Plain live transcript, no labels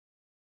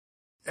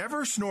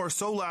Ever snore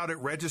so loud it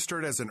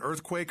registered as an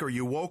earthquake, or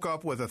you woke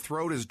up with a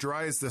throat as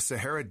dry as the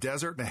Sahara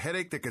Desert and a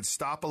headache that could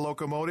stop a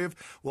locomotive?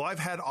 Well, I've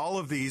had all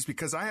of these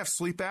because I have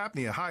sleep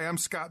apnea. Hi, I'm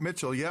Scott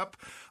Mitchell. Yep,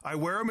 I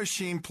wear a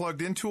machine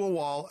plugged into a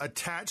wall,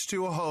 attached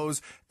to a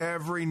hose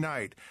every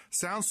night.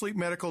 Sound Sleep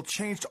Medical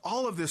changed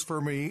all of this for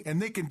me,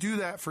 and they can do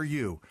that for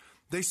you.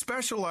 They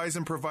specialize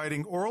in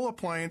providing oral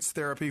appliance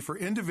therapy for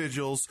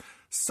individuals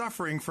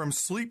suffering from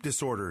sleep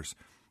disorders.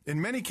 In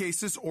many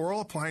cases,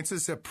 oral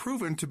appliances have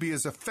proven to be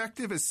as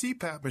effective as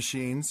CPAP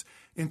machines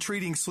in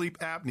treating sleep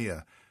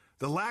apnea.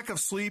 The lack of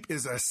sleep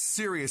is a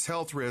serious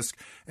health risk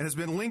and has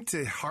been linked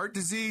to heart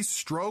disease,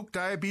 stroke,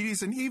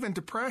 diabetes, and even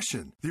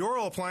depression. The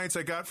oral appliance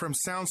I got from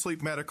Sound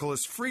Sleep Medical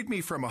has freed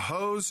me from a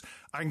hose.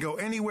 I can go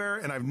anywhere,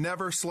 and I've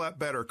never slept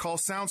better. Call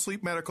Sound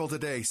Sleep Medical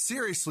today.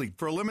 Seriously,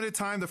 for a limited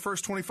time, the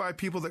first 25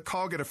 people that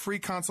call get a free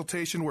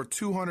consultation worth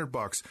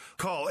 $200.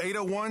 Call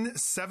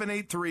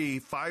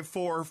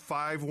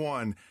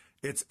 801-783-5451.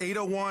 It's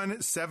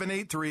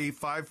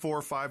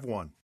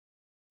 801-783-5451.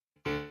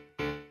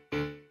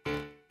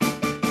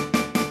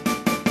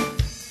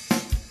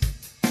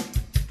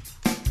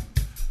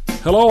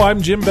 Hello,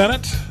 I'm Jim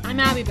Bennett. I'm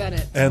Abby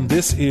Bennett. And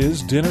this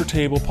is Dinner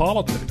Table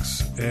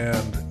Politics.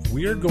 And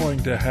we are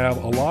going to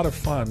have a lot of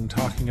fun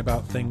talking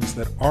about things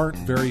that aren't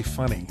very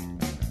funny.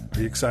 Are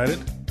you excited?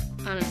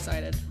 I'm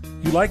excited.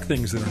 You like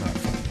things that are not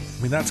funny.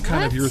 I mean, that's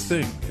kind of your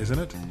thing, isn't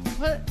it?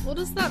 What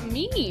does that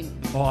mean?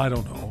 Oh, I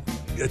don't know.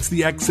 It's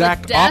the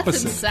exact death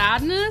opposite. And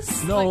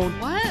sadness? No.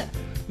 Like, what?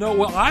 No,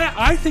 well,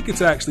 I think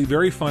it's actually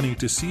very funny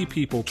to see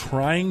people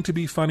trying to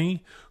be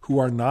funny who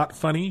are not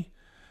funny.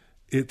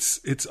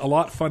 It's a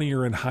lot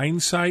funnier in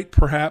hindsight,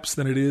 perhaps,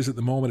 than it is at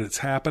the moment it's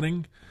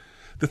happening.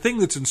 The thing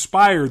that's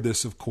inspired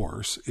this, of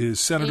course, is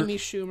Senator Amy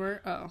Schumer.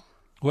 Oh.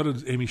 What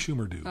did Amy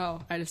Schumer do?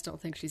 Oh, I just don't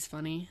think she's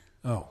funny.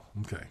 Oh,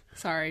 okay.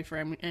 Sorry for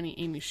any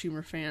Amy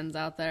Schumer fans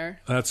out there.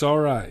 That's all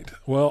right.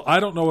 Well, I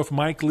don't know if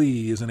Mike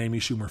Lee is an Amy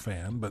Schumer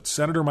fan, but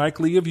Senator Mike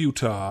Lee of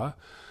Utah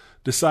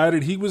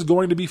decided he was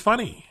going to be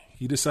funny.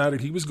 He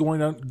decided he was going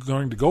to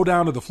go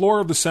down to the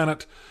floor of the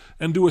Senate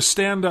and do a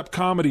stand-up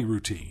comedy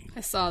routine. I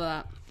saw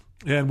that.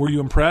 And were you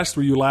impressed?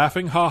 Were you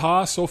laughing? Ha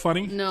ha, so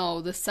funny?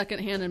 No, the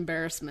secondhand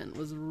embarrassment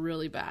was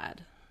really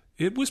bad.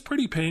 It was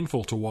pretty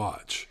painful to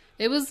watch.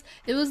 It was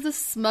the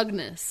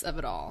smugness of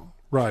it all.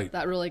 Right.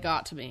 That really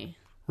got to me.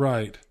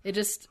 Right. It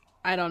just,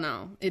 I don't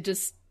know. It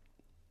just,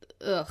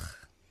 ugh.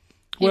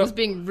 He was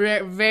being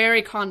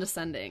very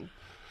condescending.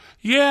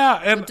 Yeah,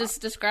 and just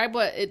describe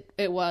what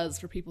it was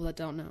for people that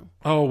don't know.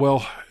 Oh, well,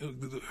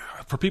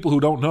 for people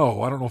who don't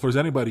know, I don't know if there's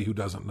anybody who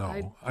doesn't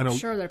know. I'm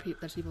sure there's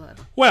people that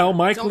Well,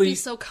 Mike don't Lee, be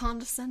so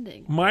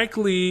condescending. Mike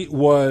Lee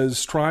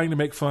was trying to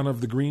make fun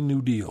of the Green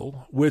New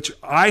Deal, which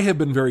I have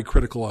been very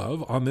critical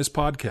of on this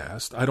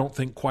podcast. I don't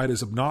think quite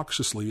as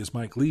obnoxiously as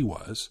Mike Lee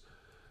was.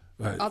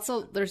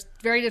 Also, there's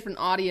very different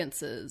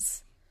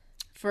audiences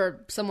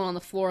for someone on the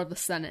floor of the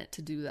Senate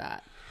to do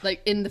that.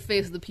 Like, in the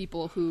face of the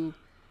people who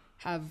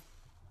have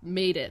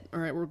made it,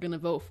 or we're going to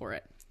vote for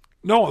it.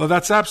 No,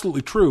 that's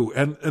absolutely true.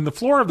 And the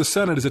floor of the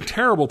Senate is a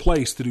terrible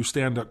place to do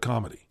stand-up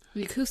comedy.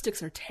 The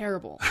acoustics are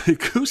terrible. The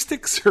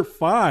acoustics are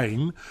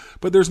fine,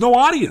 but there's no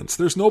audience.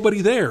 There's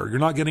nobody there. You're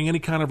not getting any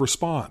kind of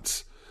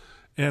response.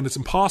 And it's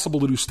impossible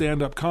to do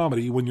stand-up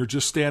comedy when you're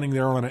just standing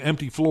there on an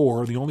empty floor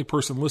and the only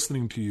person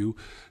listening to you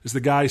is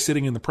the guy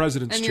sitting in the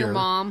president's chair. And your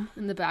mom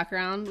in the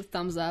background with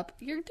thumbs up.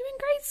 You're doing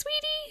great,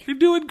 sweetie. You're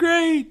doing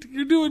great.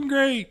 You're doing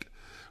great.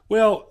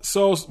 Well,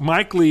 so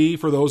Mike Lee,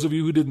 for those of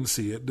you who didn't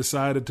see it,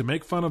 decided to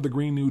make fun of the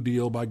Green New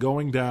Deal by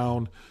going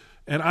down,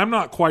 and I'm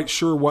not quite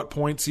sure what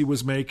points he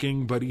was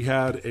making, but he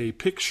had a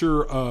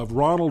picture of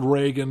Ronald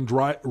Reagan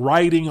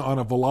riding on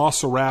a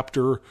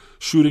velociraptor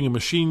shooting a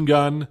machine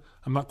gun.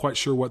 I'm not quite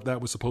sure what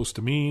that was supposed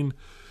to mean.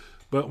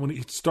 But when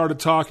he started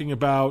talking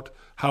about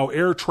how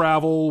air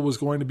travel was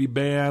going to be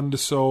banned,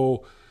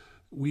 so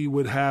we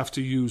would have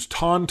to use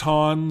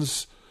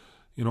tauntauns,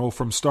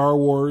 from Star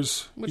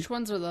Wars. Which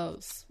ones are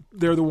those?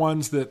 They're the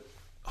ones that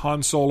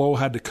Han Solo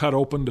had to cut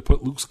open to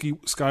put Luke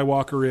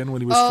Skywalker in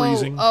when he was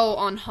freezing. Oh,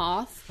 on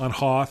Hoth? On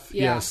Hoth,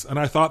 yeah. Yes. And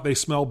I thought they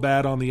smelled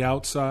bad on the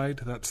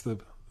outside. That's the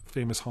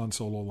famous Han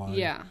Solo line.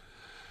 Yeah.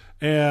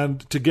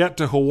 And to get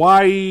to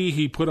Hawaii,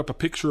 he put up a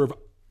picture of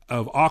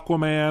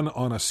Aquaman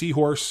on a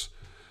seahorse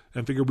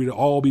and figured we'd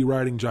all be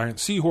riding giant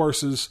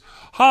seahorses.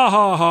 Ha,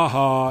 ha, ha,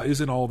 ha.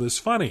 Isn't all this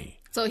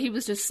funny? So he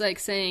was just like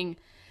saying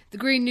the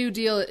Green New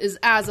Deal is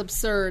as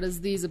absurd as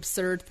these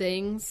absurd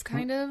things,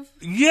 kind of?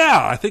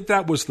 Yeah, I think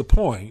that was the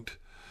point.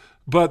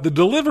 But the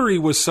delivery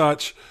was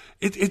such,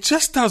 it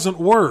just doesn't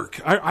work.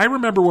 I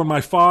remember when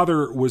my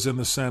father was in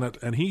the Senate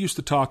and he used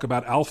to talk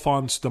about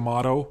Alphonse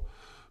D'Amato,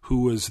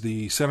 who was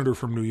the senator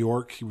from New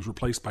York. He was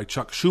replaced by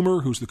Chuck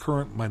Schumer, who's the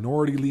current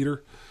minority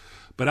leader.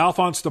 But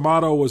Alphonse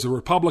D'Amato was a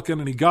Republican,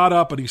 and he got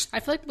up and I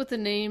feel like with a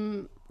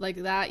name like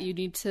that, you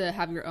need to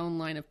have your own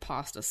line of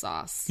pasta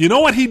sauce. You know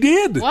what he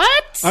did?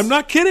 What? I'm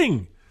not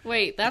kidding.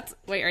 Wait,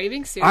 are you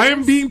being serious? I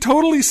am being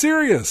totally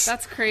serious.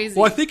 That's crazy.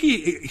 Well, I think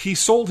he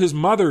sold his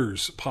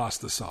mother's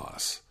pasta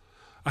sauce.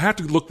 I have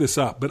to look this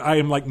up, but I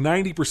am like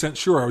 90%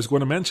 sure I was going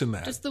to mention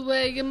that. Just the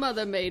way your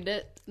mother made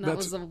it. That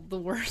was the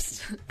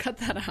worst. Cut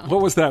that out.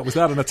 What was that? Was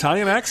that an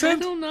Italian I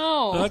accent? don't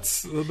know.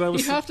 That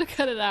was You have to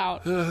cut it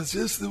out. It's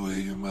just the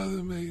way your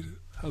mother made it.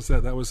 How's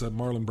that? That was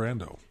Marlon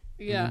Brando.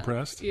 Yeah. You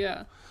impressed?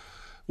 Yeah.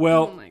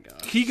 Well, Oh my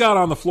gosh. he got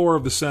on the floor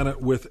of the Senate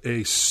with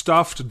a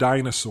stuffed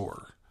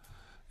dinosaur,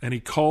 and he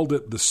called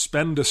it the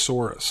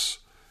Spendosaurus.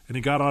 And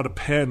he got out a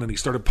pen and he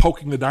started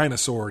poking the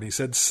dinosaur, and he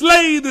said,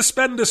 "Slay the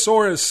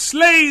Spendosaurus!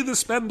 Slay the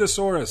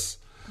Spendosaurus!"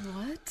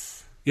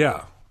 What?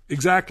 Yeah,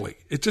 exactly.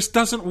 It just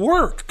doesn't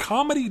work.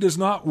 Comedy does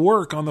not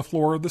work on the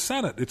floor of the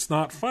Senate. It's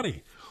not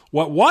funny.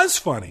 What was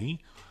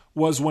funny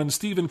was when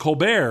Stephen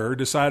Colbert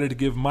decided to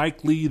give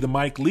Mike Lee the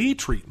Mike Lee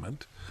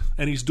treatment,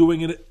 and he's doing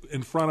it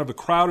in front of a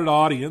crowded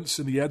audience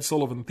in the Ed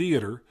Sullivan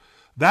Theater.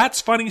 That's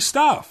funny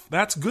stuff.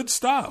 That's good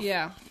stuff.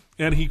 Yeah.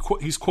 And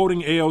he's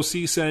quoting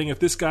AOC saying, "If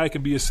this guy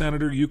can be a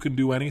senator, you can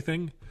do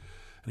anything."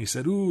 And he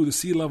said, "Ooh, the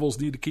sea levels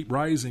need to keep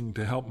rising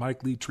to help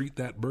Mike Lee treat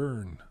that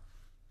burn."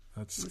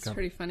 That's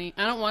Pretty funny.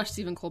 I don't watch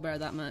Stephen Colbert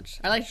that much.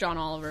 I like John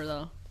Oliver,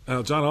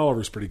 though. John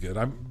Oliver's pretty good.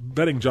 I'm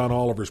betting John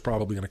Oliver's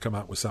probably going to come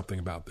out with something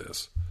about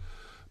this.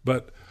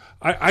 But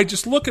I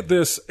just look at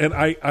this and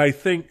I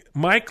think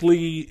Mike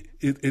Lee,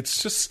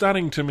 it's just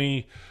stunning to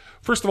me.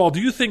 First of all, do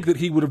you think that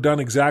he would have done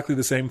exactly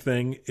the same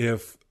thing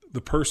if the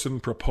person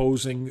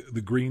proposing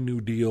the Green New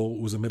Deal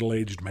was a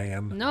middle-aged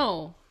man?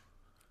 No.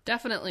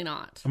 Definitely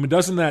not. I mean,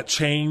 doesn't that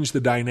change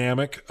the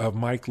dynamic of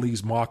Mike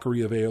Lee's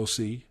mockery of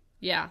AOC?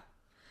 Yeah.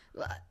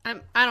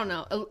 I don't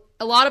know.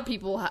 A lot of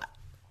people,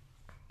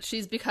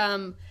 she's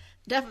become,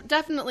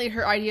 definitely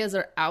her ideas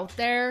are out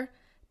there,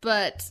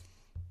 but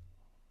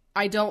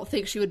I don't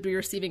think she would be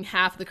receiving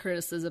half the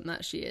criticism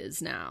that she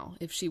is now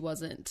if she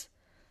wasn't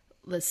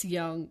this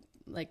young,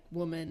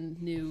 woman,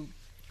 new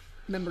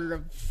member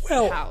of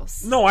the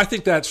House. No, I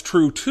think that's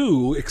true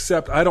too,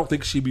 except I don't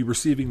think she'd be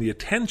receiving the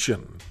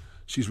attention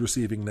she's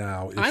receiving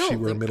now if she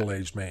were a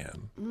middle-aged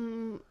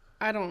man.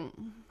 I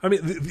don't. I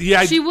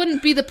mean, she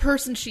wouldn't be the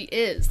person she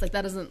is. That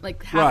doesn't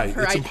half right. of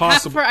her. It's impossible.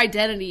 Half of her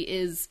identity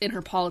is in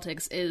her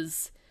politics.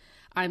 Is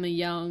I'm a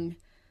young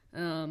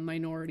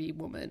minority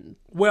woman.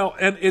 Well,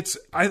 and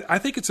I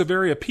think it's a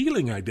very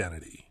appealing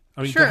identity.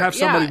 I mean, sure, to have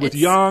somebody with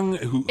young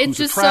who's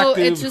attractive,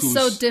 it's just who's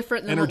so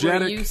different than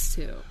energetic. what we're used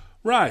to.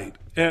 Right,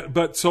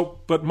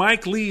 but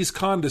Mike Lee's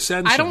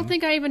condescension. I don't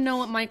think I even know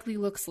what Mike Lee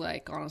looks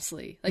like.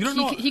 Honestly,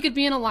 he could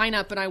be in a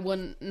lineup and I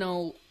wouldn't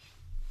know.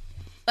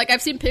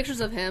 I've seen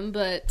pictures of him,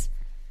 but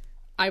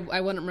I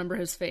wouldn't remember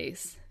his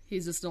face.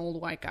 He's just an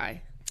old white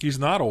guy. He's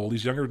not old.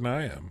 He's younger than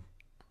I am.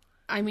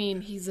 I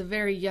mean, he's a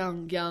very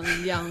young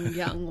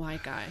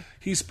white guy.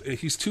 He's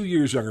 2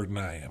 years younger than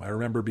I am. I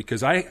remember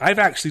because I've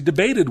actually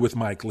debated with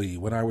Mike Lee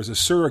when I was a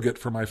surrogate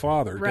for my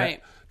father.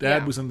 Right.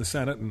 Dad was in the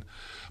Senate, and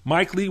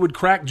Mike Lee would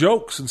crack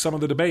jokes in some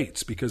of the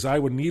debates because I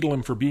would needle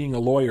him for being a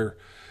lawyer.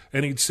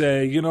 And he'd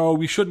say,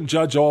 we shouldn't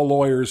judge all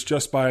lawyers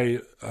just by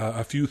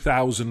a few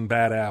thousand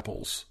bad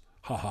apples.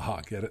 Ha ha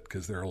ha, get it?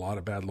 Because there are a lot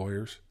of bad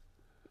lawyers.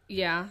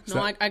 Yeah,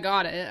 I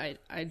got it.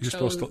 I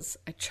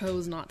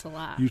chose not to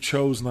laugh. You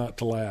chose not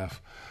to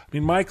laugh. I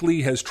mean, Mike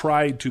Lee has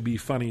tried to be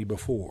funny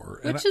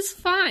before. Which is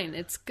fine.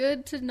 It's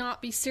good to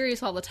not be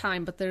serious all the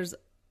time, but there's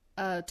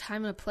a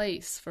time and a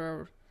place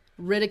for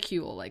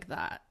ridicule like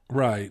that.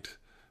 Right.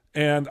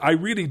 And I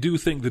really do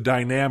think the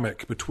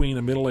dynamic between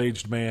a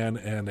middle-aged man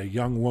and a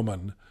young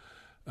woman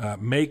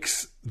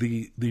makes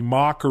the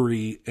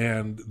mockery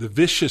and the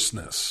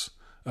viciousness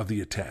of the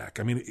attack.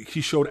 I mean,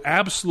 he showed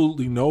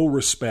absolutely no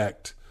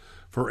respect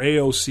for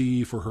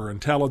AOC, for her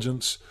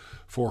intelligence,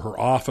 for her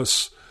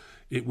office.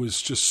 It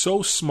was just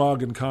so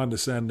smug and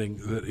condescending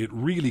that it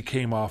really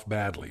came off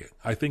badly.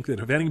 I think that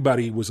if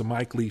anybody was a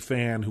Mike Lee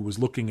fan who was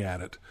looking at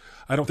it,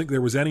 I don't think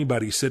there was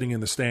anybody sitting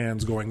in the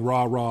stands going,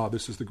 rah, rah,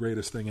 this is the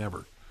greatest thing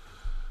ever.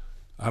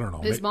 I don't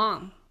know. His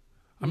mom.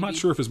 I'm not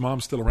sure if his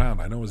mom's still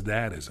around. I know his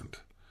dad isn't.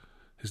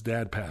 His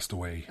dad passed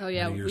away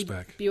many years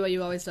back.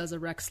 BYU always does a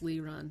Rex Lee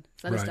run.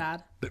 Is that his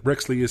dad?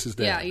 Rex Lee is his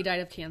dad. Yeah, he died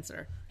of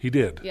cancer. He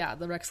did. Yeah,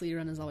 the Rex Lee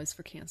run is always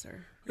for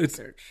cancer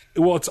research.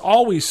 It's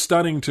always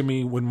stunning to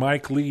me when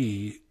Mike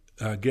Lee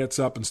gets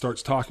up and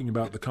starts talking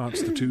about the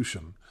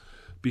Constitution,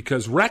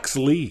 because Rex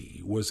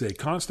Lee was a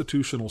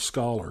constitutional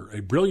scholar,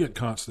 a brilliant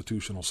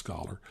constitutional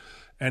scholar,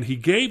 and he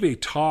gave a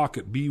talk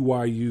at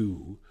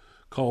BYU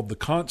called The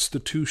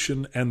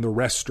Constitution and the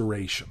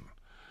Restoration.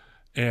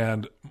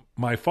 And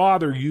my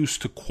father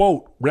used to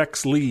quote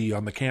Rex Lee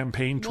on the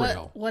campaign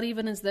trail. What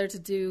even is there to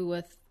do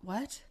with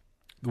what?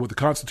 With the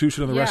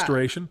Constitution and the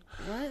Restoration?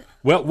 What?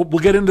 Well,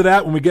 we'll get into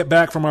that when we get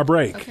back from our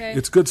break. Okay.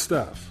 It's good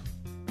stuff.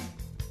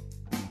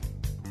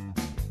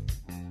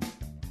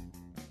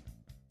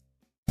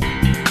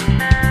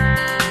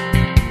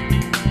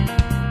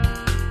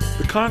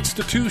 The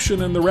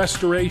Constitution and the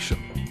Restoration.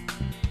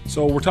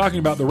 So we're talking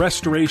about the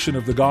restoration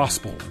of the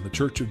gospel in the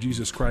Church of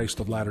Jesus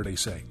Christ of Latter-day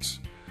Saints.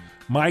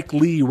 Mike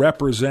Lee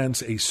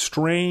represents a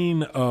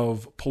strain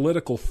of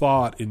political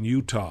thought in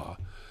Utah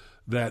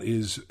that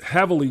is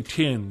heavily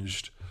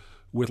tinged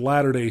with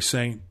Latter-day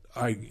Saint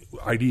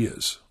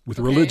ideas, with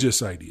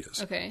religious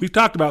ideas. Okay. We've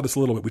talked about this a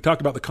little bit. We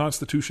talked about the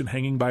Constitution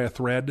hanging by a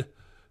thread. Do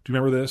you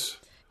remember this?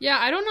 Yeah,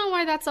 I don't know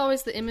why that's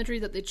always the imagery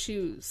that they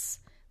choose.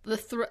 The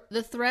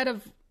thread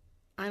of,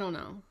 I don't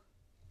know.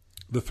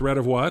 The thread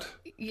of what?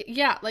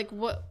 Yeah, like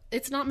what?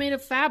 It's not made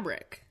of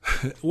fabric.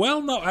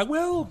 Well,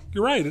 no.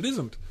 You're right. It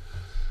isn't.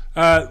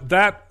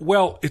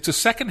 It's a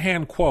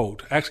secondhand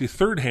quote, actually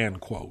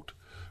third-hand quote.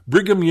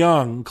 Brigham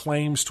Young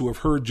claims to have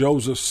heard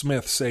Joseph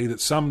Smith say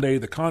that someday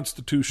the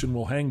Constitution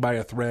will hang by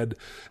a thread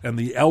and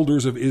the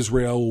elders of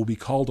Israel will be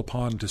called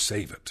upon to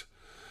save it.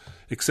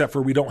 Except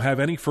for we don't have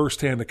any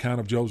first-hand account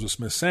of Joseph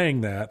Smith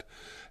saying that.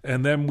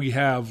 And then we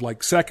have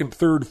like second,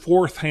 third,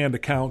 fourth-hand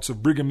accounts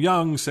of Brigham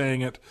Young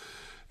saying it.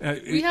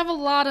 We have a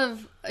lot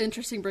of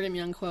interesting Brigham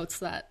Young quotes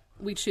that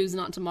we choose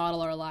not to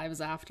model our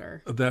lives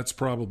after. That's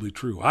probably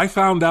true. I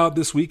found out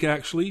this week,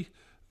 actually,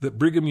 that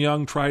Brigham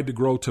Young tried to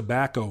grow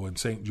tobacco in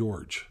St.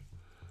 George.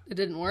 It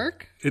didn't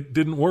work? It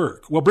didn't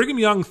work. Well, Brigham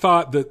Young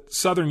thought that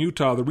southern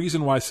Utah, the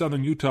reason why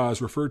southern Utah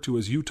is referred to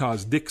as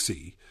Utah's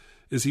Dixie,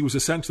 is he was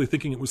essentially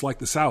thinking it was like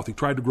the South. He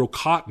tried to grow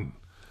cotton.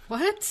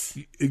 What?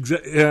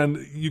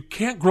 And you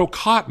can't grow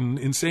cotton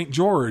in St.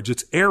 George.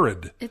 It's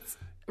arid. It's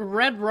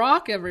red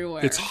rock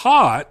everywhere. It's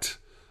hot.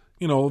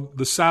 You know,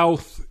 the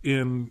South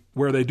in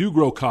where they do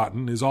grow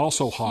cotton is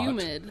also hot.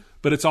 Humid.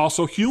 But it's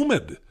also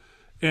humid.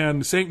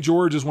 And St.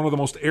 George is one of the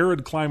most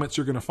arid climates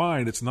you're going to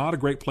find. It's not a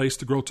great place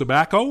to grow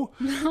tobacco,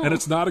 and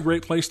it's not a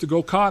great place to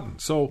grow cotton.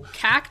 So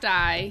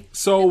cacti,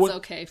 it's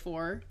okay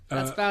for.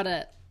 That's about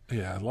it.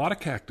 Yeah, a lot of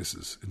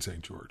cactuses in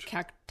St. George.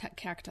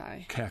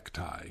 Cacti.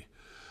 Cacti.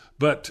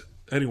 But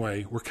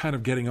anyway, we're kind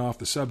of getting off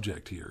the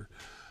subject here.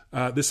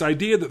 This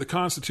idea that the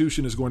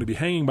Constitution is going to be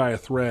hanging by a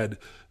thread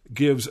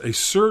gives a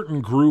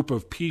certain group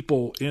of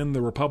people in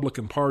the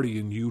Republican Party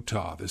in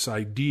Utah this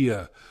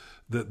idea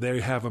that they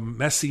have a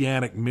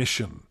messianic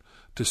mission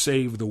to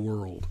save the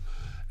world.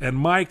 And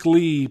Mike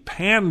Lee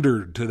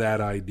pandered to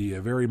that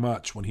idea very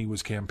much when he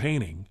was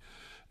campaigning.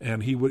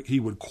 And he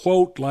would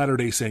quote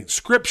Latter-day Saint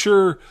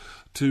scripture.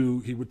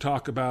 He would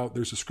talk about,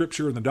 there's a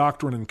scripture in the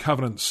Doctrine and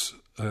Covenants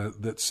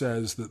that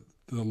says that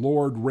the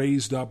Lord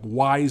raised up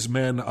wise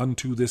men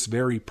unto this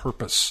very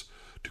purpose,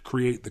 to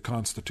create the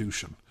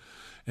Constitution.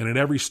 And in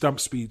every stump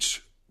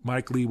speech,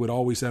 Mike Lee would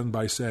always end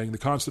by saying, the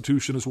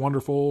Constitution is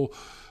wonderful,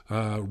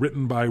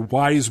 written by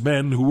wise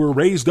men who were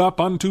raised up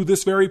unto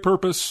this very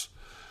purpose.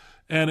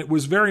 And it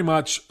was very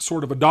much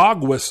sort of a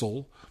dog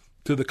whistle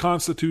to the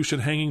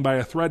Constitution hanging by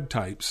a thread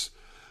types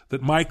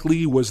that Mike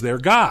Lee was their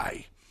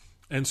guy.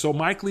 And so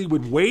Mike Lee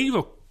would wave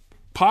a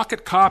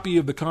pocket copy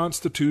of the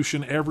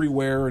Constitution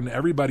everywhere in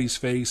everybody's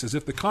face as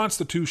if the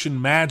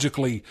Constitution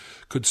magically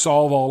could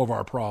solve all of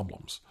our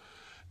problems.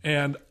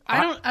 And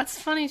that's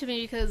funny to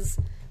me because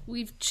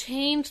we've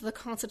changed the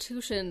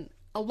Constitution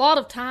a lot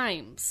of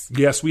times.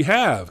 Yes, we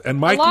have.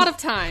 And a lot of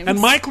times. And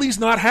Mike Lee's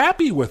not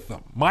happy with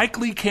them. Mike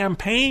Lee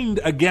campaigned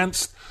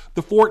against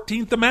the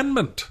 14th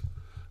Amendment.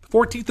 The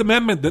 14th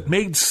Amendment that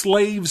made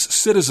slaves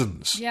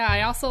citizens. Yeah,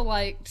 I also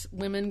liked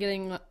women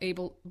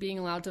being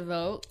allowed to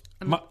vote.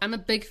 I'm a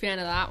big fan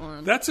of that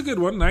one. That's a good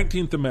one,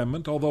 19th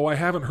Amendment, although I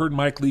haven't heard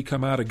Mike Lee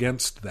come out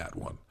against that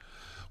one.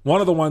 One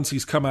of the ones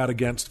he's come out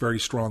against very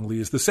strongly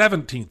is the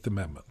 17th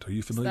Amendment. Are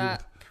you familiar with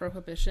that?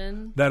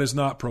 Prohibition? That is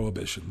not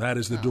prohibition. That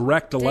is the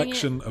direct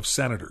election of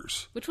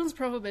senators. Which one's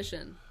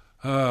prohibition?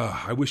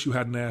 I wish you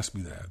hadn't asked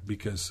me that,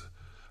 because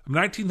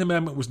 19th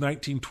Amendment was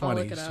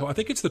 1920. So I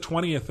think it's the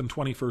 20th and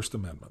 21st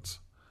Amendments.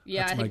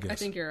 Yeah, I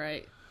think you're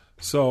right.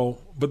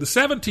 So, but the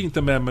 17th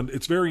Amendment,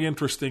 it's very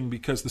interesting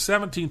because the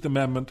 17th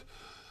Amendment,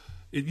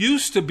 it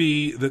used to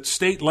be that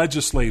state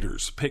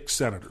legislators picked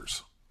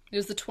senators. It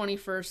was the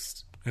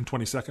 21st and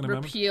 22nd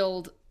Amendment?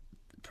 Repealed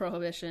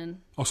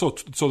prohibition. Oh, so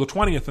the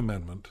 20th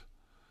Amendment,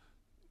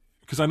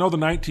 because I know the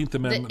 19th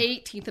Amendment.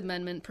 The 18th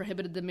Amendment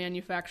prohibited the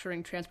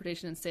manufacturing,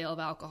 transportation, and sale of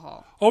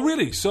alcohol. Oh,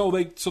 really? So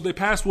they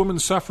passed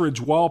women's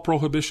suffrage while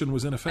prohibition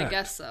was in effect? I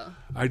guess so.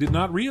 I did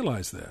not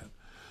realize that.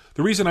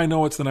 The reason I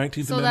know it's the 19th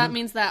Amendment... So that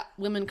means that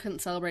women couldn't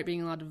celebrate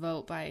being allowed to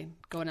vote by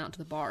going out to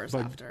the bars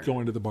after.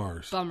 Going to the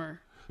bars. Bummer.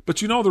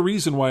 But you know the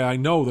reason why I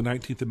know the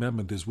 19th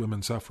Amendment is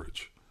women's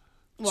suffrage?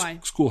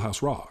 Why?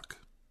 Schoolhouse Rock.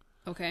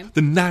 Okay.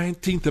 The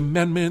 19th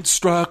Amendment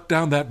struck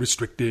down that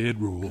restricted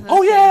rule.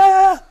 Oh,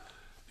 yeah!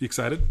 You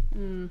excited?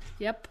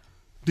 Yep.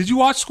 Did you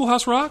watch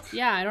Schoolhouse Rock?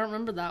 Yeah, I don't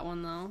remember that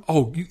one, though.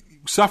 Oh,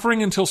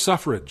 Suffering Until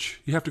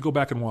Suffrage. You have to go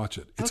back and watch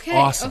it. It's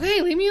awesome.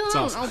 Okay, leave me alone.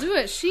 Awesome. I'll do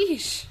it.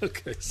 Sheesh.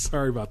 Okay,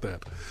 sorry about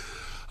that.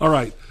 All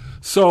right.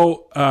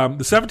 So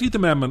the 17th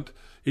Amendment,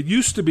 it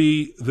used to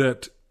be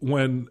that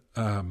when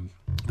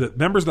that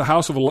members of the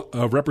House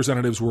of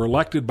Representatives were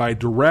elected by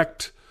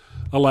direct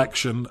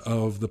election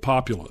of the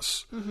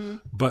populace,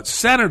 but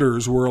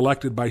senators were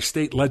elected by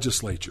state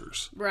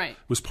legislatures. Right.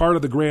 It was part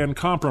of the Grand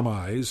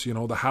Compromise. You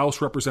know, the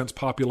House represents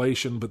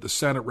population, but the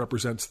Senate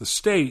represents the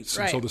states.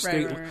 Right, and so the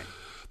state. Right.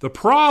 The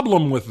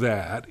problem with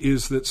that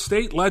is that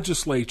state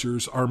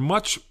legislatures are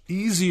much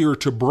easier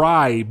to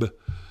bribe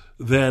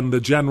than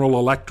the general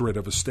electorate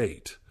of a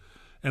state.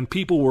 and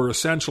people were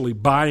essentially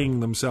buying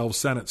themselves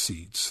Senate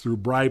seats through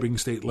bribing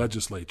state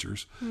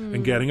legislatures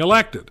and getting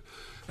elected.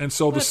 And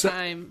so the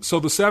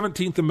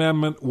 17th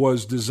Amendment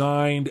was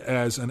designed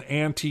as an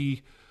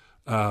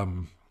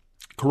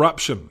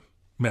anti-corruption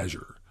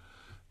measure.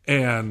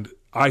 And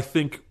I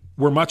think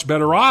we're much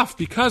better off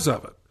because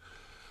of it.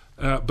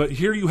 But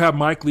here you have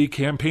Mike Lee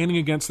campaigning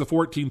against the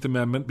 14th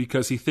Amendment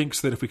because he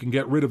thinks that if we can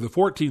get rid of the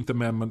 14th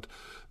Amendment,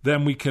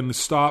 then we can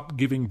stop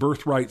giving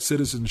birthright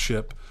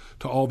citizenship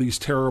to all these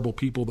terrible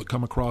people that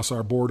come across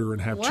our border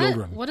and have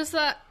children. What is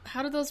that?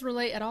 How do those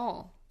relate at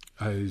all?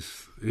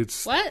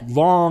 It's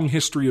long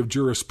history of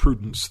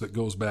jurisprudence that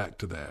goes back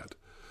to that.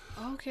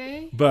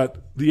 Okay.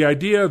 But the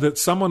idea that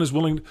someone is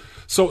willing...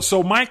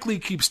 So Mike Lee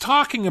keeps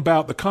talking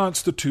about the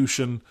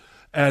Constitution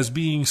as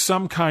being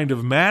some kind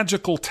of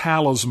magical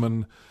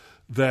talisman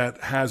that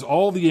has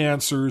all the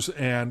answers,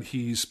 and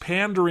he's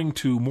pandering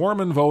to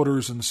Mormon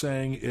voters and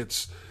saying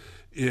it's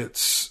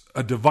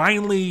a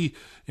divinely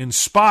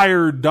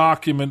inspired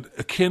document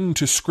akin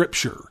to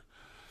Scripture.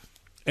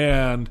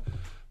 And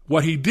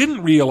what he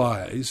didn't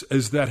realize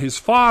is that his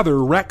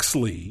father, Rex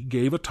Lee,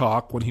 gave a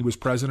talk when he was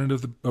president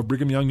of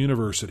Brigham Young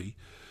University,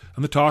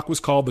 and the talk was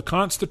called The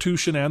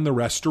Constitution and the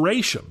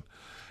Restoration.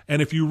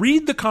 And if you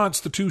read the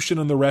Constitution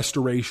and the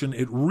Restoration,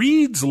 it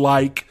reads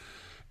like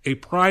a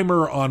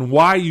primer on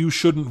why you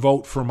shouldn't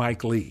vote for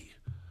Mike Lee.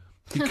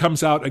 He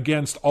comes out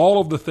against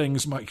all of the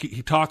things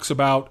he talks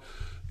about.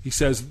 He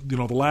says, the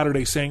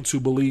Latter-day Saints who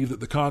believe that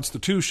the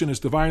Constitution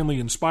is divinely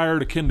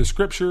inspired, akin to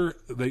Scripture,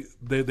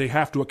 they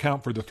have to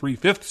account for the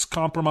 3/5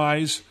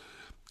 compromise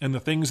and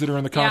the things that are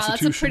in the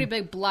Constitution. Yeah, that's a pretty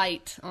big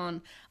blight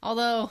on.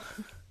 Although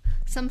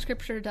some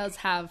Scripture does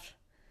have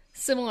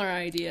similar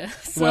ideas.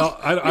 So well,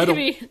 I don't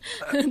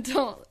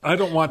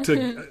want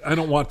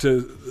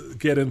to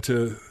get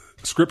into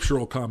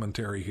scriptural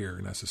commentary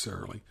here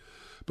necessarily,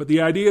 but the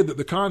idea that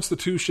the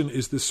Constitution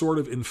is this sort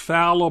of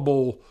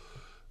infallible,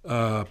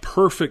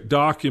 perfect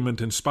document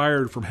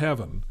inspired from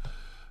heaven,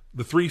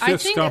 the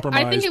 3/5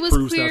 compromise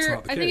proves that's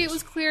not the case. I think it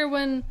was clear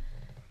when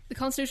the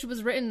Constitution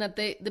was written that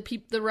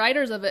the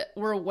writers of it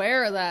were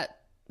aware that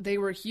they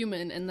were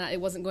human and that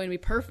it wasn't going to be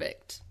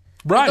perfect.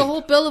 Right. The whole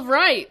Bill of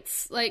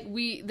Rights,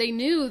 they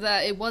knew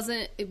that it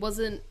wasn't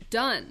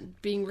done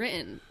being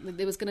written.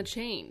 It was going to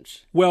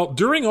change. Well,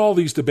 during all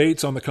these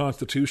debates on the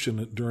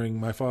Constitution during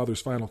my father's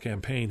final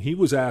campaign, he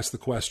was asked the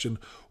question,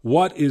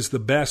 what is the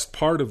best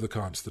part of the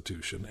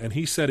Constitution? And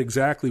he said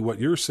exactly what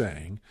you're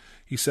saying.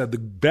 He said the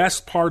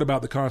best part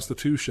about the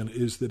Constitution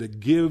is that it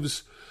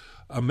gives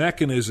a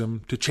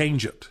mechanism to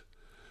change it,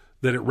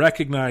 that it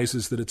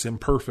recognizes that it's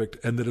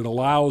imperfect, and that it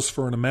allows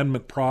for an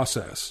amendment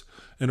process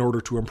in order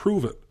to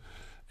improve it.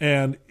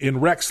 And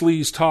in Rex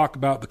Lee's talk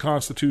about the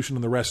Constitution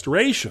and the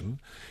Restoration,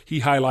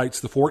 he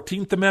highlights the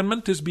 14th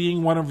Amendment as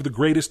being one of the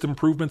greatest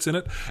improvements in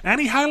it, and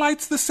he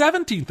highlights the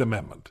 17th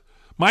Amendment.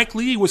 Mike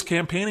Lee was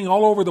campaigning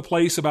all over the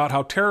place about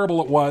how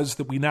terrible it was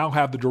that we now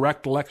have the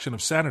direct election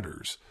of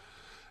senators.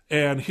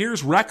 And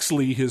here's Rex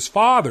Lee, his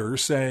father,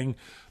 saying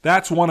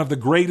that's one of the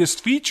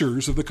greatest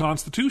features of the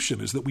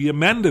Constitution, is that we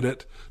amended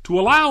it to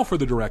allow for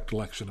the direct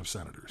election of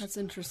senators. That's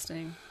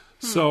interesting.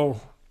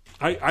 So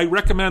I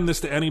recommend this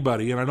to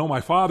anybody, and I know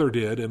my father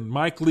did, and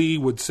Mike Lee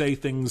would say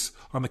things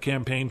on the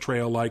campaign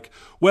trail like,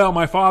 well,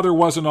 my father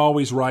wasn't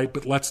always right,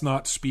 but let's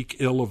not speak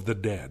ill of the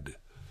dead.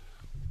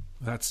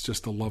 That's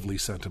just a lovely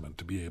sentiment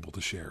to be able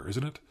to share,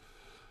 isn't it?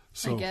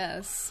 I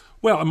guess.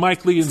 Well, and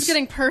Mike Lee... It's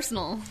getting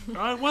personal. You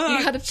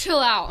got to chill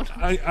out.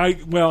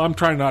 I'm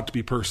trying not to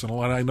be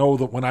personal, and I know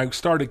that when I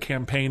started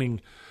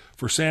campaigning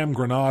for Sam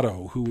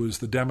Granado, who was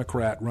the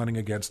Democrat running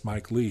against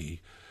Mike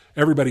Lee,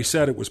 everybody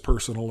said it was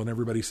personal, and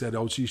everybody said,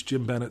 oh, geez,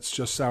 Jim Bennett's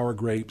just sour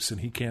grapes, and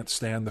he can't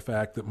stand the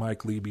fact that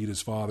Mike Lee beat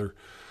his father.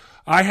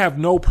 I have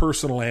no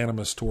personal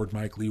animus toward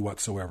Mike Lee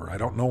whatsoever. I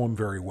don't know him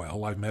very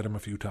well. I've met him a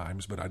few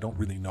times, but I don't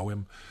really know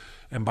him.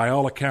 And by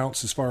all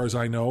accounts, as far as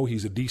I know,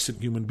 he's a decent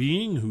human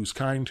being who's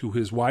kind to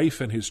his wife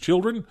and his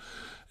children,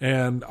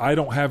 and I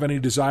don't have any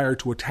desire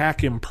to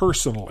attack him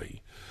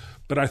personally.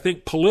 But I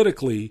think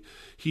politically,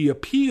 he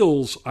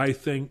appeals,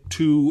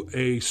 to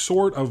a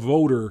sort of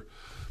voter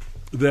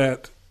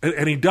that...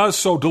 And he does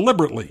so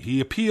deliberately. He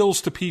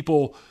appeals to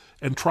people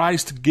and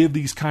tries to give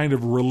these kind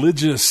of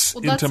religious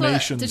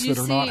intimations that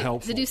are not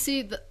helpful. Did you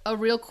see a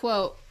real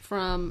quote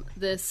from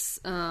this,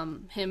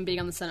 him being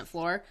on the Senate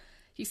floor?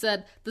 He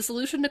said, "The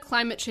solution to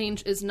climate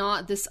change is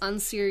not this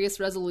unserious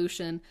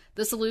resolution.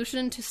 The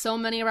solution to so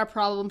many of our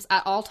problems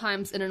at all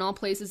times and in all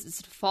places is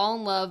to fall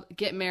in love,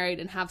 get married,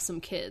 and have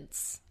some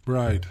kids."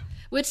 Right.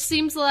 Which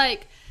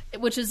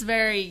is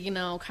very,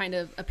 kind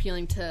of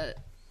appealing to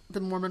the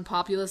Mormon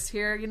populace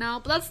here,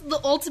 but that's the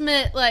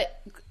ultimate,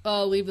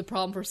 leave the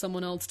problem for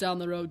someone else down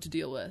the road to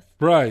deal with.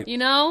 Right.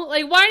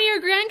 Why do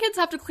your grandkids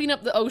have to clean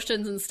up the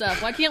oceans and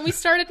stuff? Why can't we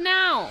start it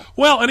now?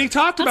 Well, and he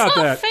talked about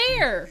that. That's not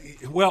fair.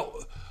 Well,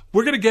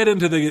 we're going to get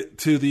into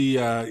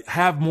the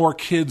have more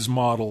kids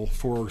model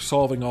for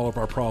solving all of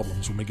our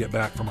problems when we get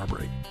back from our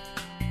break.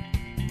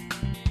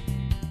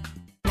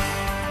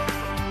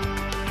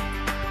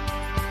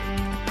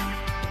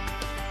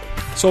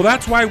 So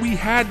that's why we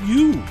had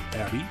you,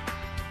 Abby.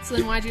 So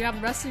then why'd you have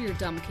the rest of your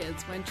dumb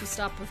kids? Why didn't you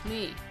stop with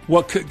me?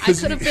 Well, I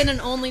could have been an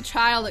only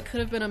child. It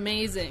could have been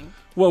amazing.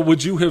 Well,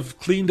 would you have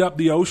cleaned up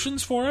the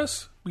oceans for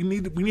us? We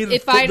needed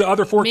the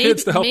other four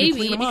kids to help you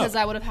clean them up. Maybe because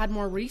I would have had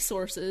more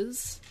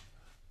resources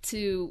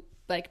to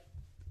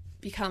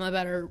become a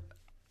better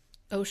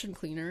ocean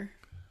cleaner.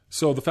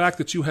 So the fact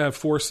that you have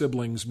 4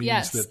 siblings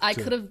means that... Yes, I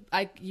could have...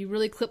 You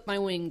really clipped my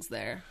wings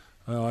there.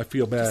 Oh, I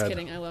feel bad. Just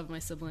kidding. I love my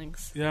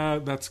siblings. Yeah,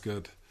 that's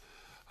good.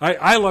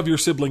 I love your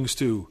siblings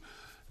too.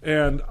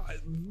 And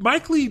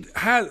Mike Lee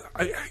had...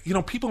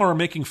 people are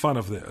making fun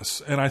of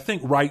this, and I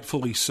think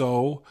rightfully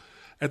so.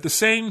 At the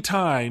same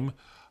time,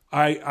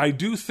 I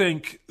do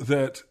think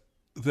that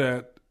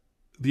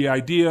the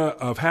idea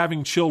of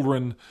having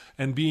children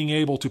and being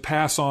able to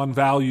pass on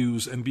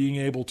values and being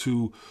able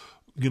to...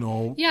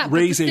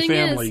 raise a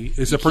family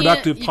is a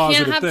productive,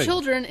 positive thing. You can't have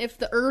children if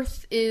the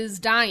earth is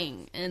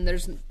dying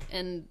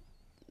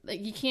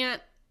you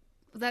can't.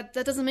 That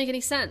doesn't make any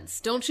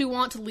sense. Don't you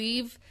want to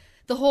leave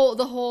the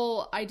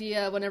whole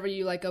idea? Whenever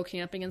you go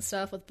camping and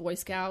stuff with Boy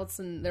Scouts,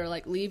 and they're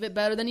like, leave it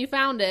better than you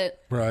found it.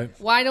 Right.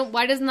 Why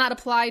doesn't that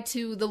apply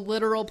to the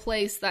literal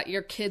place that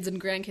your kids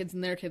and grandkids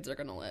and their kids are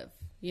going to live?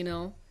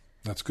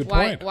 That's a good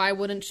point. Why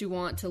wouldn't you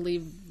want to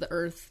leave the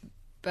earth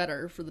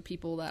better for the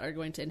people that are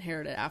going to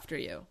inherit it after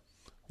you?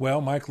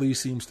 Well, Mike Lee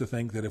seems to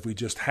think that if we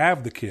just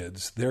have the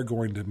kids, they're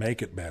going to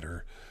make it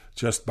better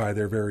just by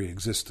their very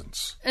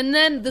existence. And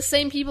then the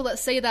same people that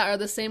say that are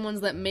the same ones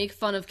that make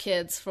fun of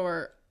kids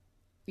for,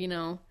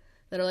 that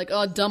are like,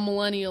 oh, dumb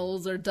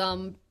millennials or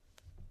dumb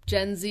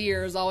Gen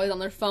Zers always on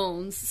their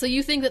phones. So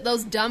you think that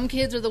those dumb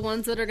kids are the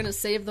ones that are going to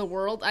save the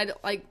world?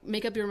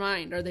 Make up your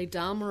mind. Are they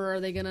dumb or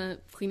are they going to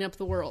clean up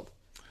the world?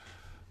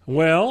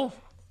 Well,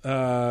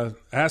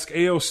 ask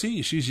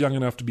AOC. She's young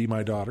enough to be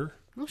my daughter.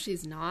 No,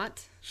 she's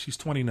not. She's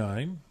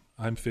 29.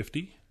 I'm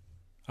 50.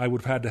 I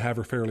would have had to have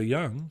her fairly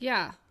young.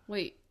 Yeah.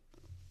 Wait.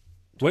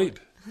 Oh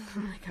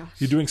my gosh.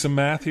 You're doing some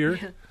math here?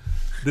 Yeah.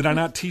 Did I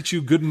not teach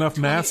you good enough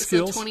math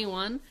skills?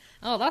 21?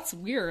 Oh, that's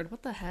weird.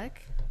 What the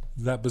heck?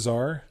 Is that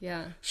bizarre?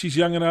 Yeah. She's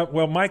young enough.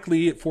 Well, Mike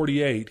Lee at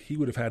 48, he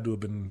would have had to have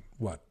been,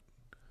 what?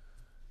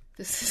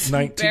 This is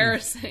 19.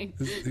 Embarrassing.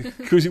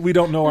 Because we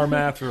don't know our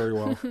math very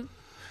well.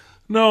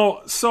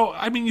 No, so,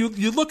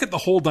 you look at the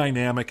whole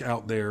dynamic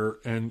out there,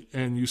 and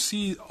you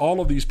see all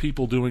of these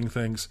people doing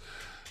things.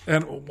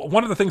 And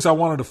one of the things I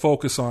wanted to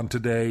focus on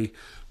today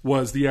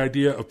was the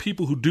idea of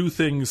people who do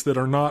things that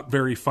are not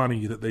very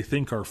funny, that they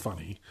think are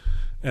funny.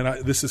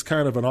 And this is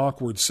kind of an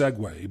awkward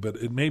segue, but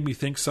it made me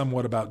think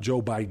somewhat about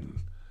Joe Biden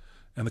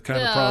and the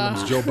kind of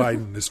problems Joe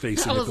Biden is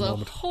facing at the moment. That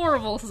was a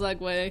horrible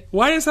segue.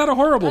 Why is that a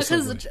horrible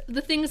segue? Because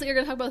the things that you're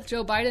going to talk about with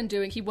Joe Biden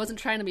doing, he wasn't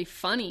trying to be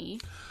funny.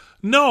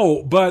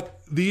 No, but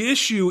the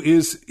issue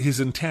is his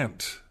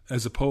intent,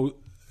 as opposed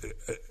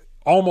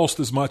almost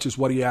as much as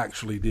what he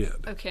actually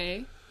did.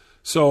 Okay.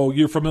 So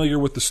you're familiar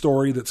with the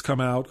story that's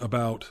come out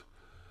about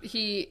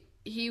he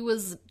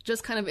was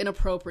just kind of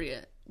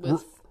inappropriate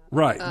with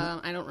right.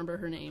 I don't remember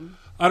her name.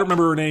 I don't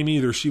remember her name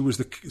either. She was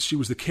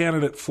the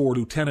candidate for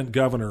lieutenant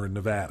governor in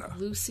Nevada.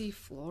 Lucy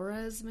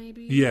Flores,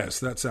 maybe? Yes,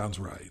 that sounds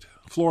right.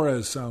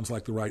 Flores sounds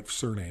like the right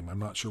surname. I'm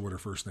not sure what her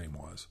first name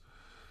was.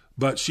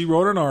 But she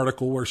wrote an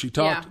article where she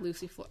talked... Yeah,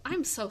 Lucy Flores.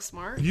 I'm so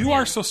smart. You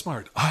are so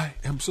smart. I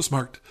am so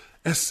smart.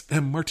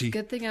 S-M-R-T.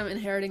 Good thing I'm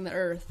inheriting the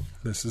earth.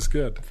 This is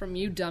good. From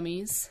you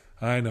dummies.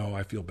 I know.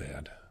 I feel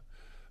bad.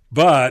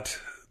 But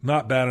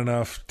not bad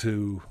enough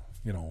to,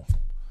 I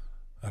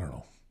don't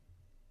know.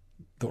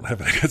 Don't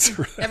have an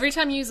answer. Every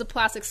time you use a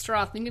plastic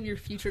straw, think of your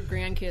future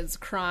grandkids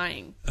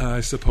crying. I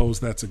suppose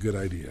that's a good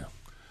idea.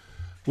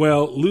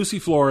 Well, Lucy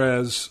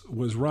Flores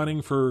was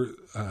running for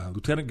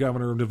lieutenant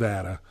governor of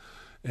Nevada,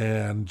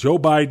 and Joe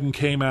Biden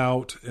came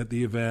out at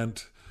the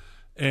event,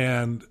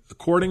 and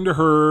according to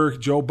her,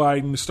 Joe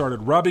Biden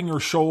started rubbing her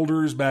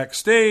shoulders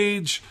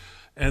backstage,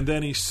 and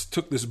then he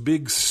took this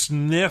big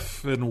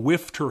sniff and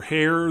whiffed her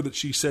hair that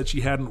she said she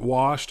hadn't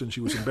washed and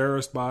she was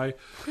embarrassed by.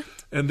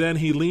 And then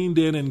he leaned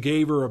in and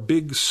gave her a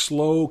big,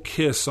 slow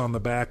kiss on the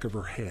back of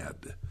her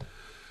head.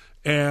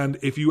 And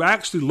if you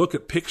actually look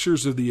at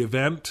pictures of the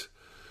event,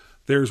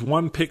 there's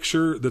one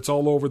picture that's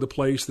all over the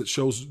place that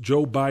shows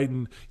Joe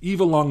Biden.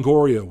 Eva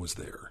Longoria was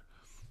there.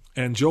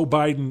 And Joe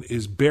Biden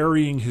is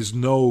burying his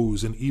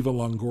nose in Eva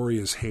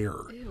Longoria's hair.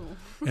 Ew.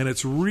 And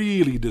it's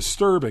really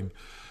disturbing.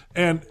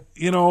 And,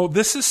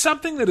 this is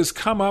something that has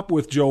come up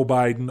with Joe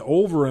Biden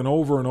over and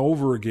over and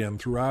over again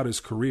throughout his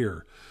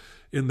career.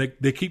 And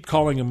they keep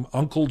calling him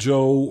Uncle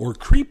Joe or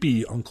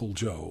Creepy Uncle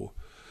Joe.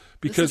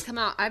 Because this has come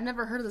out. I've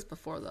never heard of this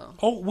before, though.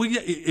 Oh, well,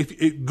 yeah.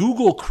 If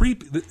Google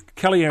Creepy...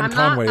 Kellyanne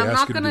Conway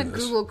asked you to do this. I'm not going to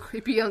Google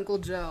Creepy Uncle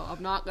Joe.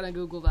 I'm not going to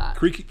Google that.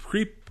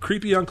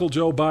 Creepy Uncle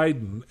Joe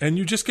Biden. And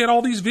you just get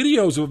all these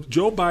videos of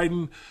Joe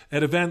Biden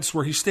at events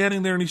where he's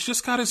standing there and he's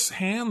just got his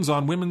hands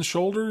on women's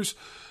shoulders,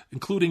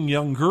 including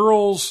young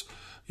girls.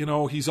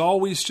 He's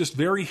always just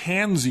very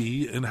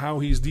handsy in how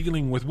he's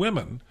dealing with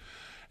women.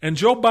 And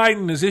Joe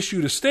Biden has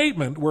issued a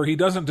statement where he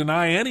doesn't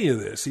deny any of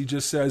this. He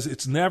just says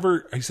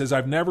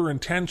I've never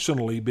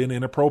intentionally been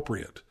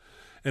inappropriate.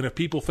 And if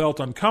people felt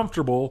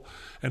uncomfortable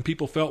and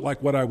people felt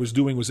like what I was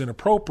doing was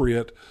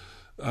inappropriate,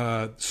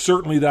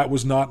 certainly that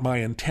was not my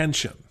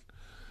intention.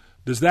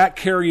 Does that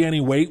carry any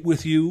weight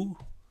with you?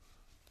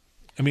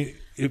 I mean,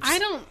 I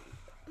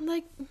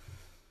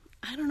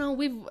don't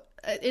know.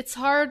 It's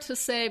hard to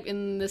say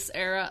in this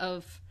era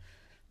of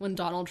when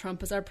Donald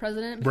Trump is our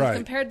president, because right.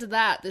 compared to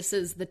that, this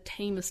is the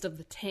tamest of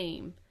the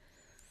tame.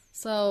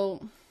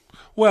 So,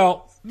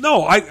 well,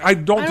 no, I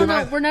don't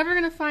deny. We're never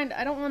gonna find.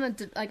 I don't want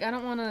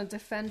to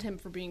defend him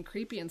for being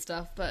creepy and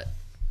stuff, but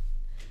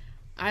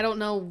I don't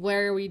know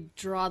where we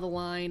draw the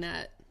line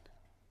at.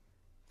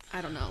 I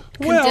don't know,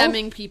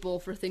 condemning people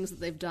for things that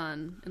they've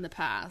done in the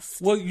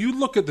past. Well, you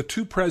look at the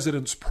two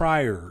presidents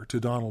prior to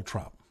Donald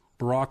Trump,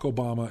 Barack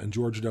Obama and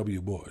George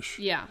W. Bush.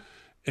 Yeah.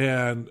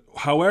 And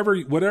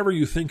whatever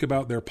you think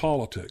about their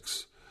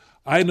politics,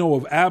 I know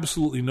of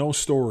absolutely no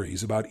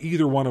stories about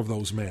either one of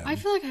those men. I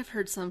feel like I've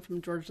heard some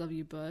from George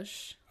W.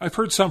 Bush. I've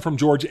heard some from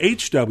George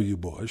H.W.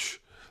 Bush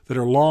that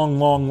are long,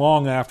 long,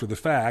 long after the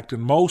fact,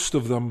 and most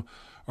of them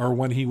are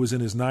when he was in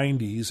his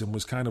 90s and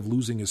was kind of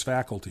losing his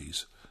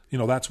faculties. You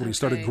know, that's when he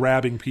started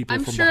grabbing people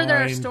from behind. I'm sure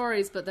there are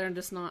stories, but they're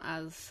just not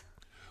as...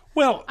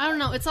 Well... I don't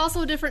know. It's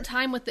also a different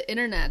time with the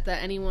internet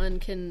that anyone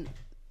can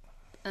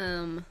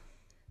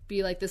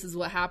be like, this is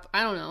what happened.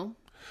 I don't know.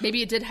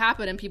 Maybe it did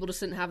happen and people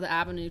just didn't have the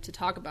avenue to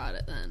talk about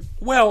it then.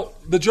 Well,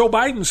 the Joe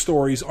Biden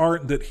stories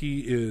aren't that he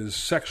is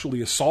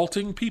sexually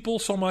assaulting people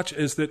so much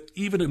as that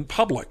even in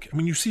public. I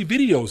mean, you see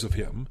videos of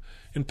him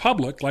in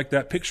public, like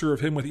that picture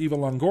of him with Eva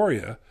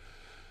Longoria.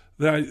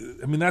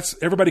 That's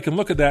everybody can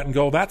look at that and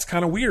go, that's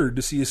kind of weird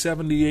to see a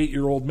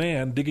 78-year-old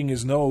man digging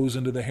his nose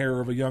into the hair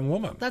of a young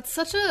woman. That's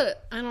such a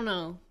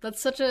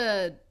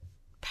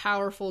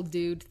powerful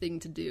dude thing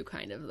to do,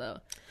 kind of, though.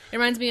 It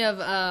reminds me of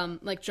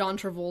like John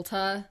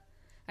Travolta.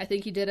 I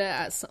think he did it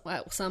at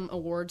some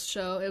awards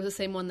show. It was the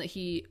same one that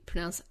he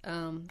pronounced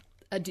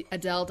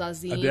Adele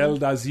Dazeem. Adele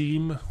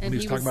Dazeem, when he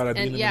was talking about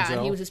Adina Menzel.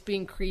 And he was just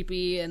being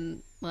creepy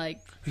and like...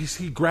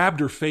 He grabbed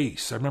her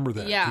face. I remember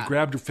that. Yeah. He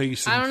grabbed her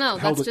face and I don't know.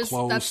 held That's it just,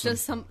 close.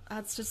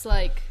 That's just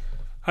like...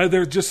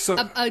 They're just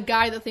a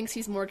guy that thinks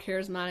he's more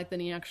charismatic than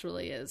he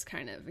actually is,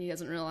 kind of. He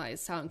doesn't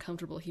realize how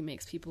uncomfortable he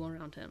makes people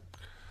around him.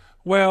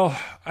 Well,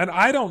 and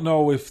I don't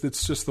know if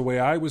it's just the way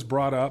I was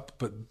brought up,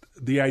 but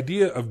the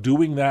idea of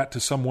doing that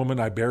to some woman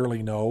I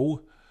barely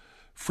know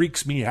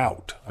freaks me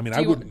out. I mean,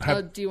 I wouldn't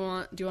have... Do you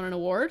want an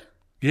award?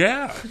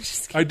 Yeah,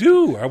 I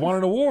do. I want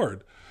an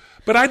award.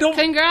 But I don't...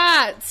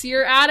 Congrats!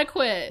 You're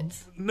adequate.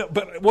 No,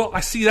 but, well,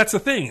 I see, that's the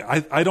thing.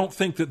 I don't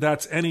think that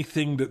that's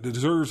anything that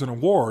deserves an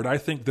award. I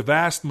think the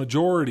vast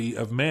majority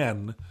of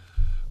men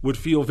would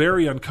feel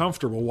very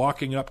uncomfortable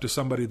walking up to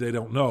somebody they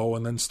don't know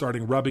and then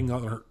starting rubbing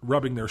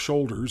their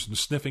shoulders and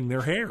sniffing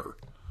their hair.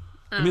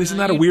 I mean, isn't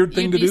that a weird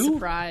thing to do? You'd be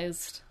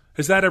surprised.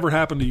 Has that ever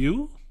happened to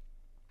you?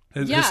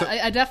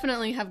 I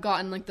definitely have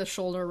gotten like the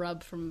shoulder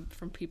rub from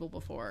people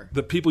before.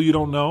 The people you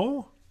don't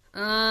know?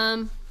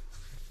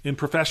 In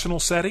professional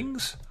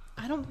settings?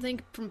 I don't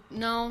think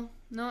no,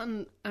 not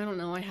in. I don't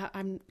know. I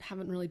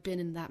haven't really been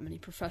in that many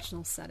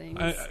professional settings.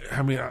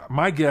 I mean,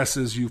 my guess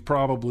is you've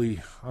probably.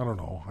 I don't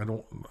know. I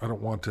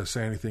don't want to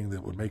say anything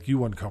that would make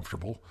you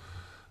uncomfortable,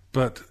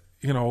 but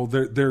you know,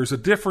 there's a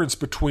difference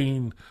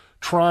between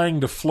trying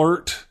to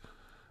flirt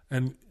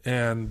and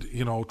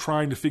you know,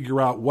 trying to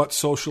figure out what's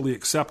socially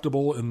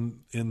acceptable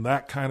in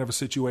that kind of a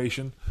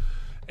situation.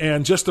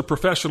 And just a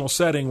professional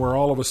setting where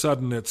all of a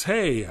sudden it's,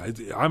 hey,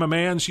 I'm a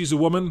man, she's a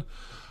woman,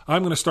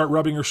 I'm going to start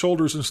rubbing her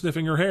shoulders and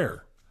sniffing her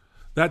hair.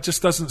 That just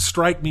doesn't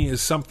strike me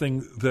as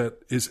something that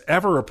is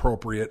ever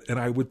appropriate, and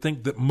I would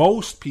think that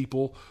most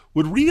people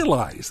would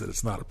realize that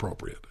it's not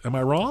appropriate. Am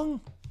I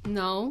wrong?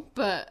 No,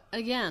 but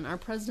again, our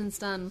president's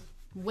done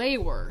way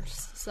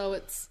worse, so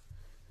it's...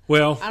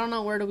 Well, I don't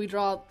know, where do we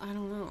draw... I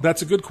don't know.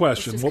 That's a good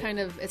question. It's just kind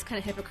of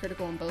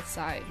hypocritical on both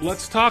sides.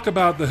 Let's talk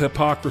about the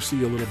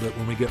hypocrisy a little bit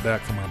when we get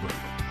back from our break.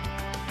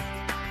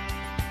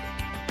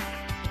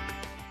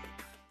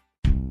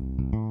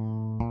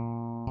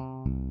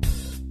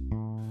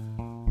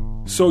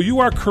 So you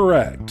are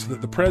correct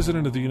that the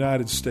President of the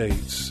United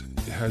States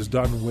has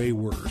done way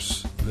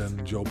worse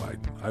than Joe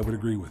Biden. I would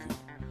agree with you.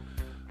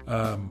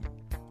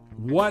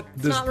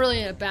 It's not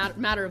really a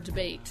matter of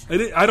debate.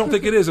 I don't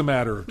think it is a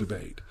matter of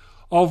debate.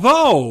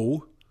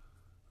 Although,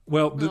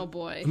 well, oh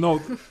boy,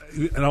 no,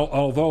 and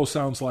although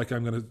sounds like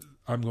I'm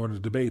going to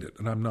debate it,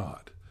 and I'm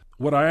not.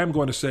 What I am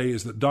going to say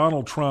is that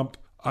Donald Trump,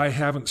 I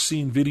haven't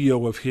seen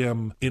video of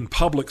him in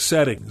public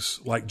settings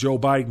like Joe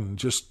Biden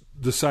just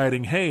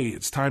deciding, hey,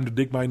 it's time to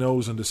dig my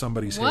nose into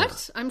somebody's hair.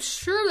 What? I'm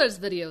sure there's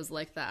videos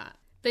like that.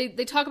 They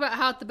talk about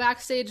how at the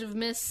backstage of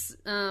Miss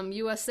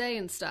USA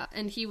and stuff,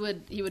 and he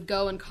would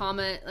go and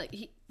comment.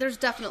 Like there's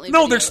definitely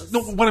videos. No.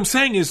 What I'm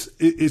saying is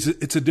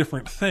it's a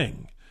different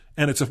thing,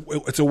 and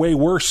it's a way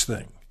worse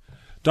thing.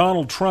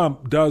 Donald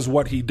Trump does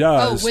what he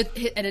does. Oh, with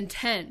an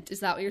intent. Is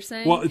that what you're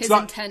saying? Well,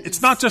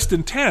 it's not just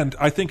intent.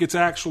 I think it's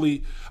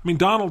actually... I mean,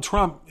 Donald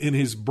Trump, in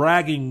his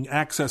bragging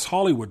Access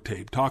Hollywood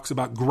tape, talks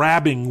about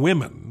grabbing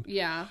women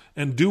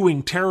and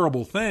doing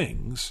terrible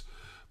things.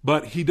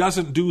 But he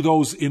doesn't do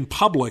those in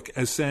public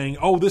as saying,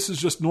 oh, this is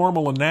just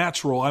normal and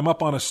natural. I'm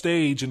up on a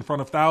stage in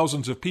front of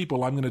thousands of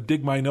people. I'm going to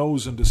dig my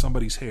nose into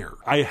somebody's hair.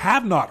 I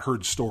have not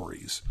heard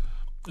stories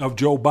of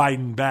Joe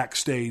Biden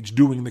backstage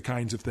doing the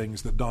kinds of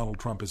things that Donald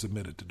Trump has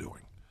admitted to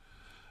doing.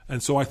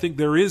 And so I think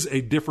there is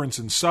a difference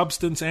in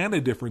substance and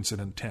a difference in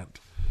intent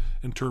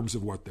in terms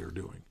of what they're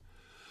doing.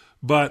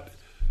 But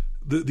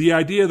the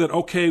idea that,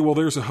 okay, well,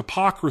 there's a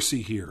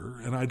hypocrisy here,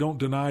 and I don't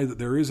deny that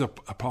there is a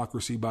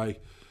hypocrisy by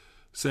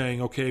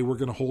saying, okay, we're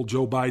going to hold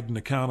Joe Biden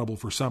accountable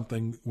for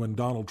something when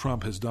Donald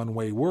Trump has done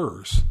way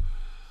worse.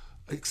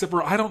 Except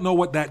for I don't know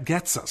what that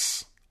gets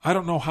us. I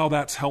don't know how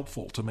that's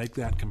helpful to make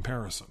that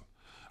comparison.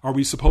 Are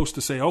we supposed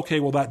to say, okay,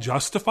 well, that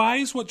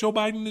justifies what Joe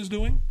Biden is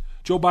doing?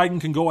 Joe Biden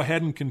can go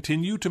ahead and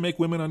continue to make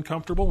women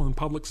uncomfortable in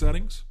public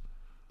settings?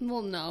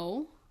 Well,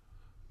 no.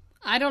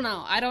 I don't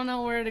know. I don't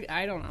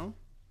know.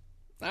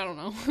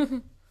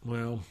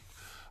 Well,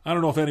 I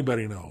don't know if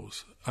anybody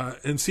knows.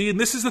 And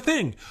this is the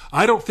thing.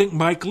 I don't think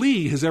Mike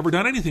Lee has ever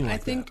done anything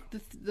like that. I think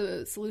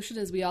the solution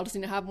is we all just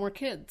need to have more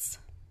kids.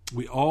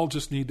 We all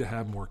just need to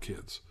have more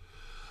kids.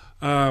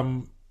 I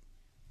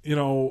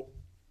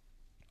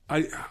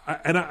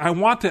don't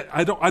want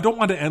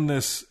to end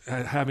this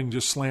having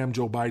just slammed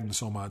Joe Biden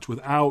so much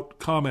without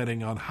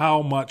commenting on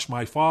how much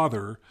my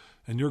father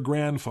and your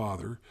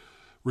grandfather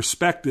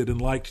respected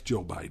and liked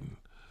Joe Biden.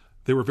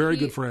 They were very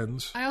good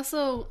friends. I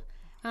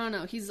don't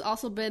know. He's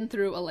also been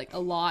through a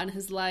lot in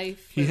his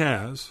life. He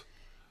has.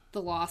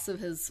 The loss of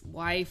his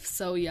wife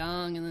so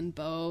young, and then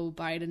Beau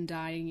Biden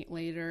dying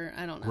later.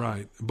 I don't know.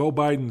 Right. Beau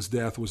Biden's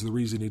death was the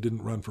reason he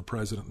didn't run for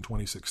president in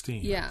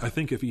 2016. Yeah. I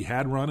think if he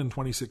had run in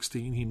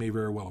 2016, he may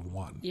very well have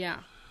won. Yeah.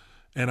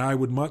 And I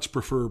would much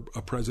prefer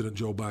a President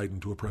Joe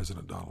Biden to a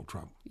President Donald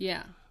Trump.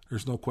 Yeah.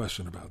 There's no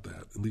question about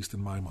that, at least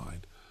in my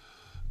mind.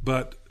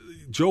 But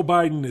Joe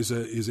Biden is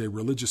a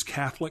religious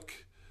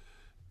Catholic,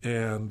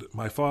 and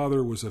my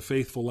father was a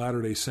faithful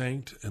Latter-day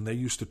Saint, and they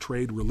used to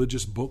trade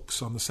religious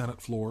books on the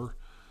Senate floor.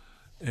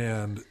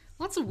 And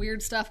lots of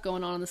weird stuff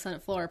going on the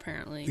Senate floor,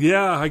 apparently.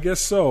 Yeah, I guess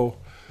so.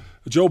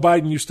 Joe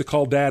Biden used to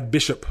call Dad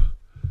Bishop.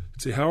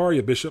 He'd say, "How are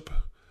you, Bishop?"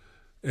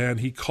 And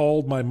he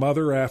called my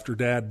mother after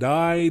Dad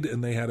died,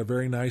 and they had a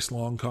very nice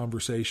long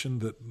conversation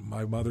that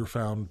my mother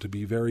found to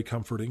be very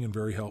comforting and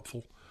very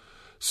helpful.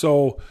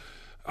 So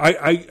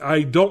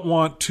I don't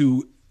want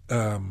to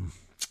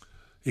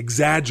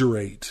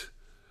exaggerate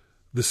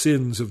the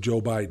sins of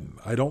Joe Biden.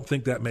 I don't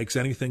think that makes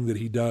anything that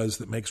he does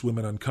that makes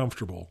women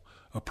uncomfortable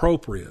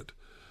appropriate.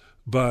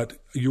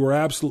 But you are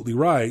absolutely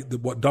right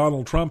that what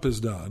Donald Trump has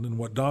done and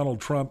what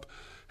Donald Trump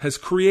has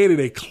created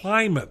a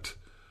climate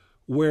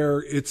where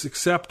it's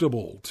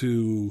acceptable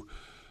to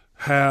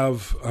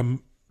have a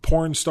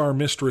porn star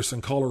mistress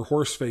and call her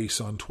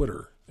horseface on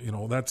Twitter. You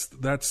know,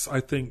 that's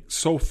I think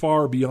so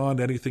far beyond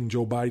anything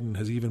Joe Biden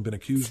has even been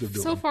accused of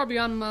doing. So far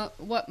beyond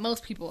what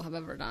most people have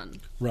ever done.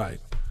 Right.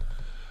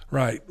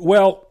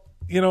 Well,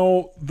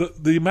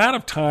 the amount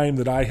of time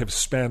that I have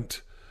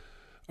spent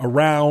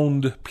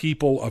around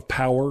people of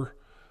power,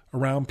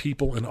 around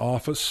people in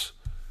office,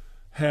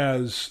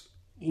 has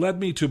led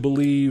me to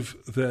believe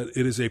that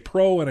it is a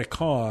pro and a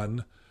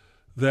con,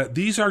 that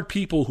these are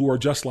people who are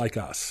just like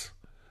us.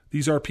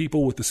 These are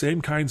people with the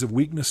same kinds of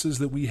weaknesses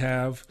that we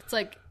have. It's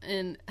like,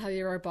 have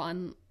you ever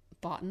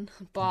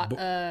bought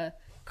a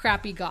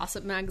crappy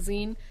gossip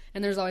magazine,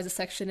 and there's always a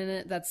section in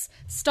it that's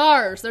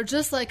stars, they're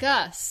just like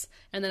us.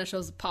 And then it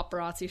shows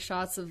paparazzi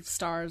shots of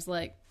stars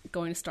like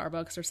going to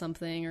Starbucks or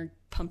something, or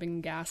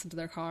pumping gas into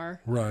their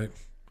car. Right.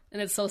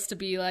 And it's supposed to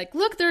be like,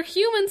 look, they're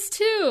humans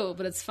too.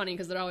 But it's funny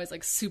because they're always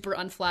like super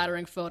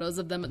unflattering photos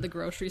of them at the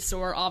grocery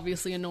store,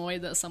 obviously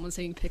annoyed that someone's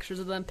taking pictures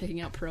of them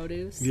picking out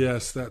produce.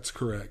 Yes, that's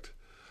correct.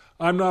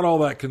 I'm not all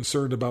that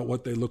concerned about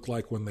what they look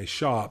like when they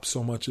shop,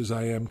 so much as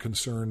I am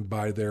concerned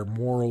by their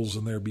morals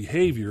and their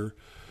behavior,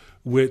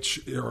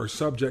 which are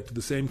subject to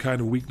the same kind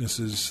of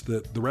weaknesses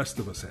that the rest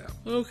of us have.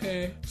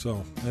 Okay.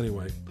 So,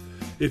 anyway,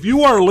 if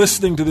you are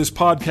listening to this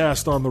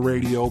podcast on the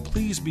radio,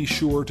 please be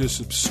sure to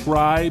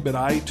subscribe at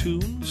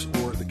iTunes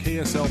or at the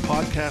KSL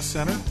Podcast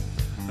Center.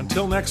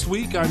 Until next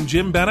week, I'm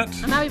Jim Bennett.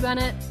 I'm Abby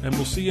Bennett. And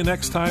we'll see you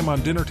next time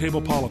on Dinner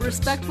Table Politics.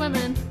 Respect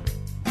women.